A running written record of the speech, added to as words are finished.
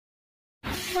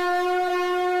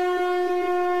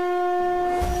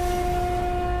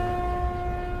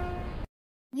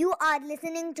are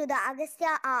listening to the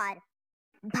Agastya Hour.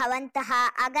 Bhavantaha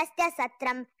Agastya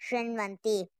Satram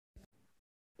Shrinvanti.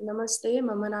 Namaste,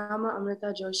 mama nama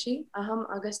Amrita Joshi. Aham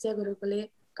Agastya Gurukule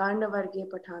Kandavarge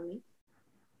Patami.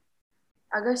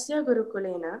 Agastya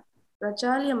Gurukulena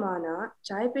Prachalyamana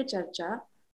Chaipe Charcha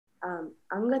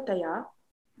Angataya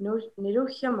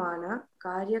Niruhyamana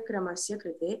Karyakramasya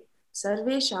Krite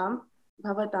Sarvesham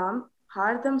Bhavatam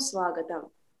Hardam Swagatam.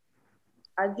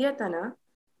 Adyatana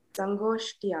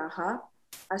Sangoshtyaha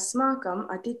Asmakam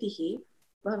Atitihi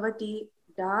Bhavati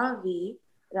Davi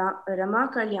Rama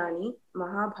Kalyani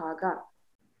Mahabhaga.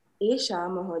 Esha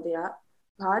Mahodaya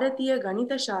Bharatiya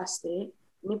Ganita Shastre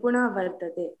Nipuna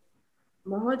Vartate.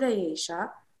 Mahodayesha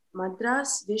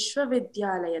Madras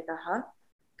Vishwavidyalaya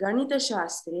Ganita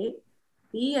Shastre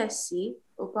PSC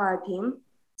Upadhim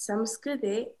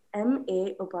Samskrite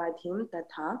MA Upadhim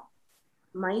Tatha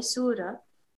Mysura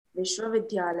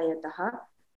Vishwavidyalaya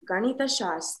Ganita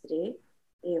Shastre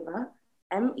Eva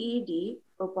MED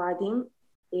Upadhim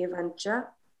Evancha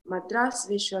Madras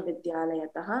Vishwavidyalaya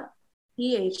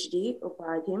PhD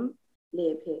Upadhim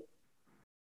Lebhe.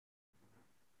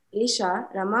 Esha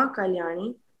Rama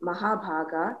Kalyani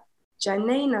Mahabhaga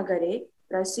Chennai Nagare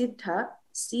Prasiddha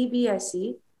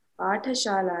CBSE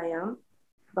Pathashalayam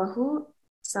Bahu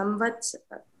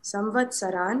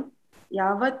Samvatsaran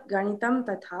Yavat Ganitam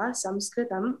Tatha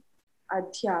Samskritam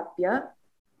Adhyapya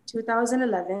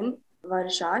 2011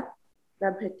 Varshat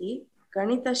Prabhrati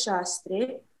Ganita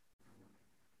Shastre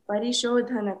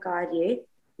Parishodhanakarye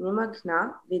Nimagna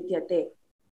Vidyate.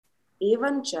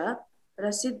 Evancha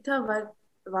Prasiddha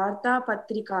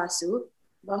Vartapatrikasu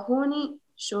Bahuni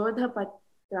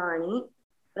Shodhapatrani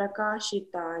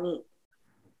Prakashitani.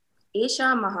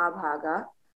 Esha Mahabhaga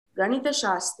Ganita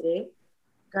Shastre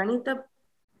Ganita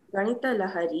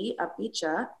Lahari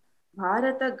Apicha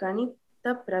Bharata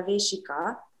Ganita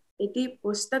Praveshika iti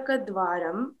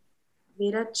Pustakadvaram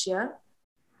Virachya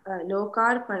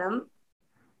Lokarpanam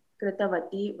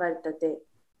Kritavati Vartate.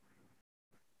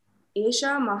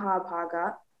 Esha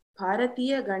Mahabhaga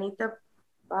Bharatiya Ganita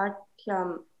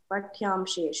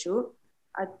Pathyamsheshu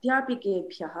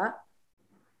Adhyapikebhyah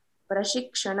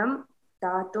Prashikshanam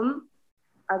Datum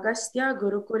Agastya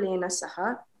Gurukulena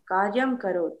Saha Karyam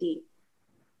Karoti.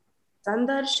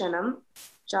 Sandarshanam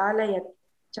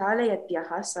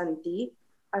Chalayatyah Santi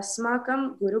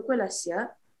Asmakam Gurukulasya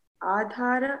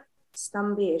Adhara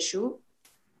Stambeshu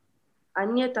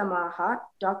Anyatamaha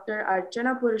Dr.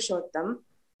 Archana Purushottam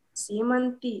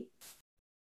Seemanti.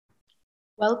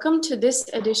 Welcome to this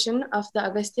edition of the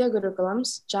Agastya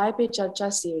Gurukulam's Chai Pe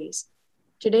Charcha series.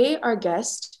 Today our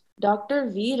guest, Dr.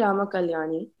 V. Rama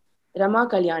Kalyani,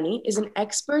 is an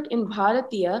expert in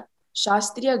Bharatiya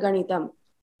Shastriya Ganitam.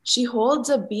 She holds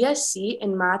a BSc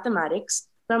in Mathematics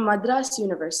from Madras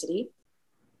University,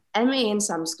 MA in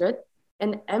Sanskrit,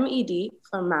 and MED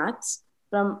for Maths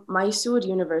from Mysore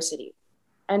University,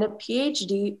 and a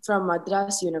PhD from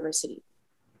Madras University.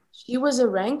 She was a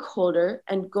rank holder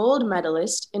and gold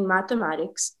medalist in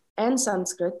mathematics and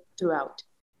Sanskrit throughout.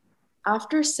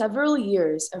 After several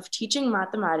years of teaching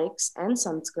mathematics and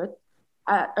Sanskrit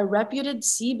at a reputed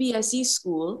CBSE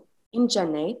school in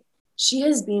Chennai, she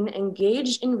has been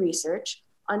engaged in research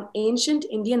on ancient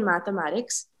Indian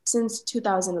mathematics since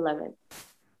 2011.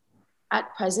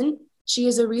 At present, she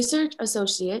is a research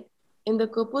associate in the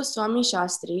Kuppuswamy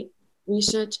Shastri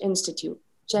Research Institute,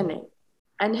 Chennai,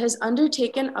 and has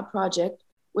undertaken a project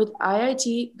with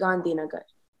IIT Gandhinagar.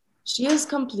 She has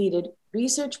completed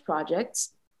research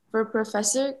projects for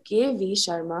Professor K.V.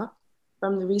 Sharma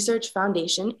from the Research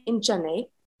Foundation in Chennai,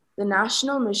 the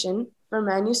National Mission for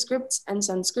Manuscripts and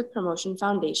Sanskrit Promotion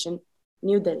Foundation,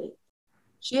 New Delhi.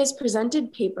 She has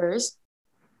presented papers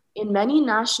in many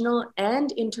national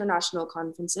and international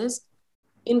conferences,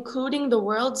 including the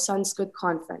World Sanskrit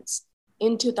Conference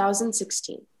in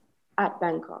 2016 at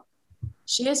Bangkok.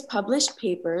 She has published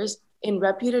papers in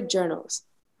reputed journals.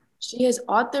 She has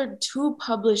authored 2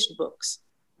 published books,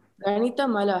 Ganita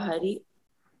Malahari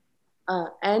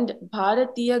and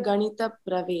Bharatiya Ganita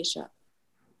Pravecha.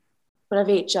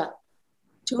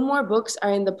 2 more books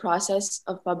are in the process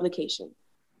of publication.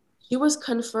 She was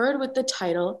conferred with the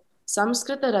title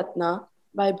Samskrita Ratna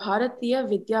by Bharatiya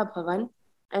Vidya Bhavan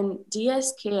and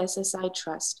DSKSSI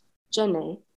Trust,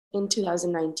 Chennai, in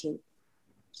 2019.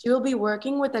 She will be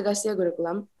working with Agastya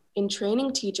Gurukulam in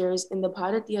training teachers in the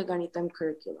Bharatiya Ganitam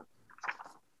curriculum.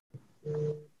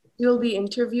 She will be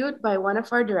interviewed by one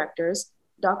of our directors,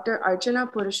 Dr. Archana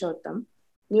Purushottam,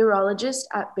 neurologist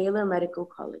at Baylor Medical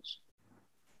College.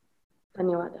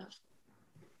 Dhanyawada.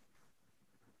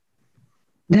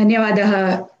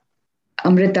 Dhanyawadaha,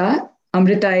 Amrita.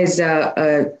 Amrita is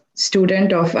a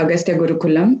student of Agastya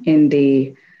Gurukulam in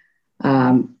the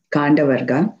Kanda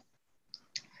Varga.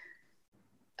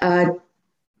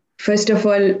 First of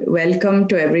all, welcome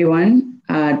to everyone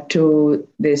to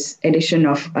this edition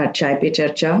of Chai Pe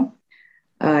Charcha.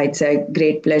 It's a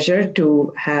great pleasure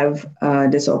to have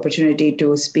this opportunity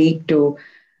to speak to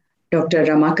Dr.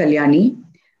 Rama Kalyani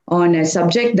on a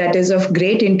subject that is of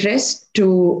great interest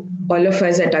to all of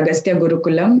us at Agastya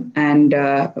Gurukulam, and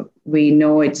we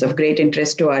know it's of great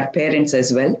interest to our parents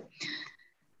as well.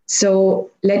 So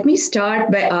let me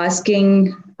start by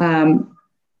asking Rama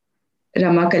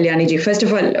Kalyani ji. First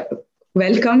of all,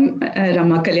 welcome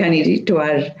Rama Kalyani ji to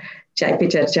our Chai Pe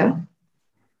Charcha.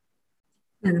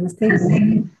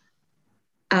 Namaste.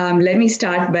 Let me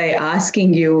start by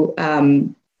asking you,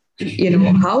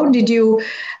 how did you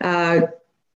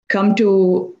come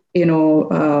to,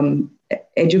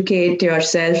 educate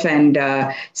yourself and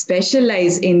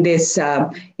specialize in this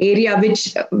area,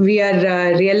 which we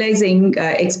are realizing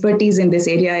expertise in this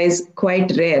area is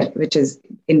quite rare, which is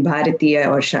in Bharatiya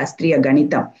or Shastriya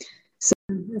Ganita. So,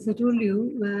 as I told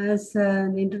you, as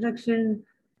an introduction,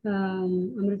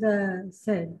 Amrita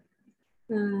said,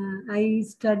 I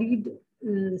studied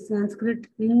Sanskrit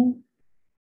in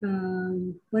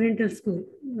Oriental School,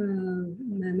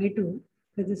 Metu,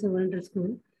 that is a Oriental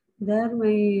School. There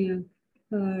my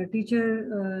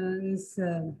teacher is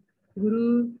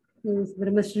Guru is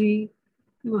Brahmashri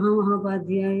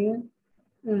Mahamahapadhyaya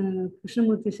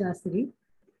Krishnamurti Shastri,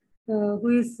 who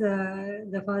is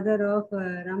the father of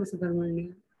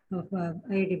Ramasubramanya of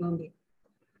IIT Bombay.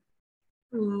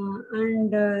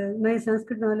 And my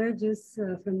Sanskrit knowledge is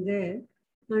from there,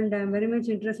 and I'm very much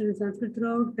interested in Sanskrit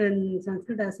throughout, and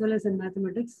Sanskrit as well as in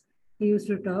mathematics. He used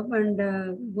to top, and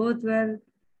both were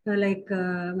like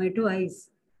my two eyes.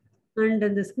 And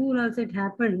in the school also it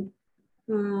happened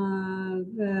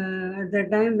at that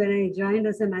time when I joined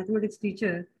as a mathematics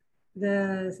teacher,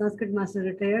 the Sanskrit master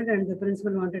retired and the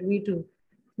principal wanted me to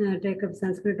take up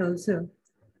Sanskrit also.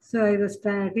 So I was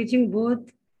teaching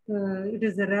both. It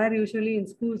is rare usually in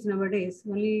schools nowadays,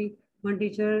 only one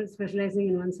teacher specializing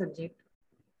in one subject.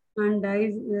 And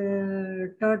I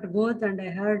taught both, and I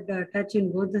had touch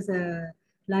in both the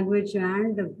language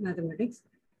and mathematics.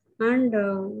 And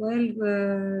while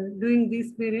doing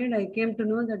this period, I came to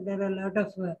know that there are a lot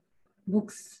of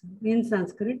books in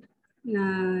Sanskrit,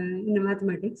 in the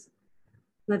mathematics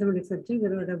subject,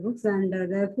 there are a lot of books. And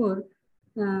therefore,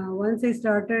 once I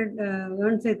thought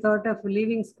of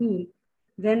leaving school,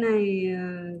 then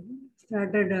I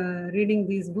started reading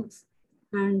these books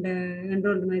and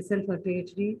enrolled myself for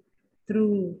PhD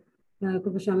through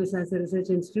Kupaswamy Sastra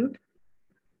Research Institute,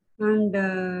 and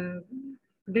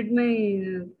did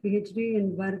my PhD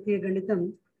in Bharatiya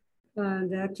Ganitam.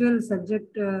 The actual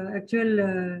subject,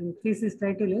 thesis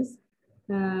title is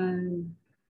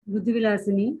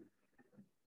Buddhivilasini,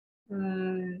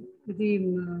 Lilavati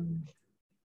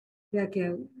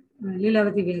Vyakya.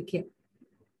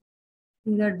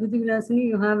 In that Buddhivilasini,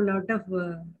 you have a lot of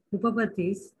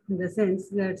upapatis, in the sense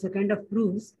that it's a kind of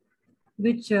proofs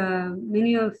which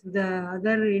many of the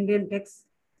other Indian texts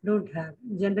don't have.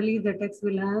 Generally, the text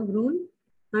will have rule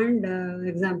and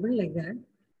example like that.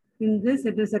 In this,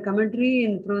 it is a commentary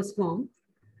in prose form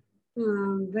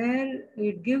where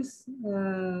it gives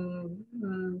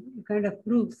kind of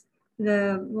proofs.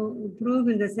 The proof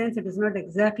in the sense it is not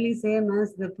exactly same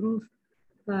as the proof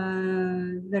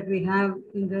that we have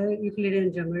in the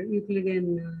Euclidean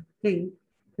thing,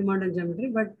 the modern geometry,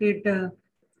 but it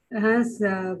has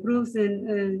proofs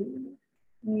in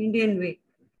Indian way.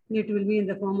 It will be in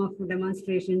the form of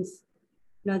demonstrations,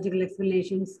 logical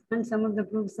explanations, and some of the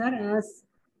proofs are as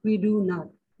we do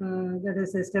now. That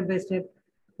is a step-by-step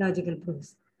logical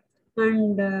proofs.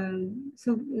 And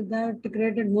so that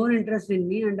created more interest in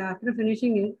me. And after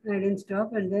finishing it, I didn't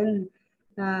stop. And then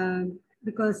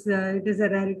because it is a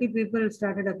rarity, people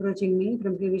started approaching me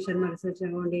from P.V. Sharma Research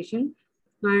Foundation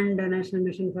and National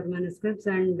Mission for Manuscripts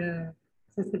and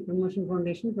Sanskrit Promotion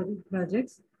Foundation for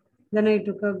projects. Then I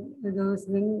took up those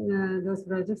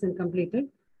projects and completed.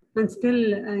 And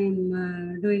still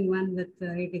I'm doing one with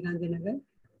IIT Gandhinagar.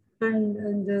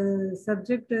 And the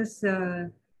subject is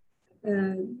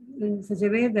in such a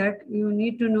way that you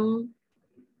need to know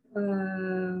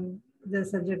the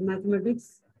subject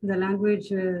mathematics, the language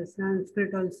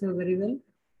Sanskrit also very well,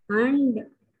 and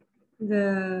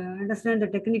understand the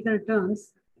technical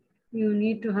terms. You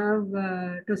need to have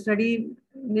to study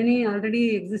many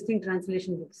already existing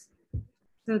translation books.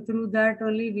 So through that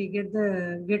only we get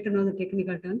to know the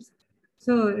technical terms.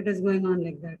 So it is going on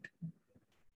like that.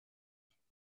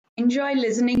 Enjoy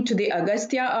listening to the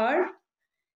Agastya Hour?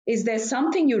 Is there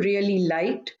something you really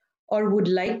liked or would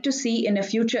like to see in a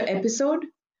future episode?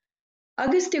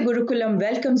 Agastya Gurukulam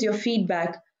welcomes your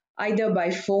feedback either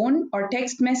by phone or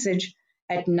text message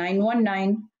at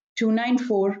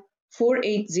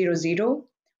 919-294-4800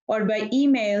 or by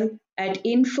email at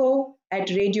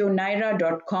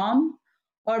info@radionyra.com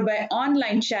or by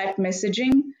online chat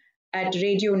messaging at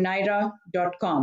radionyra.com.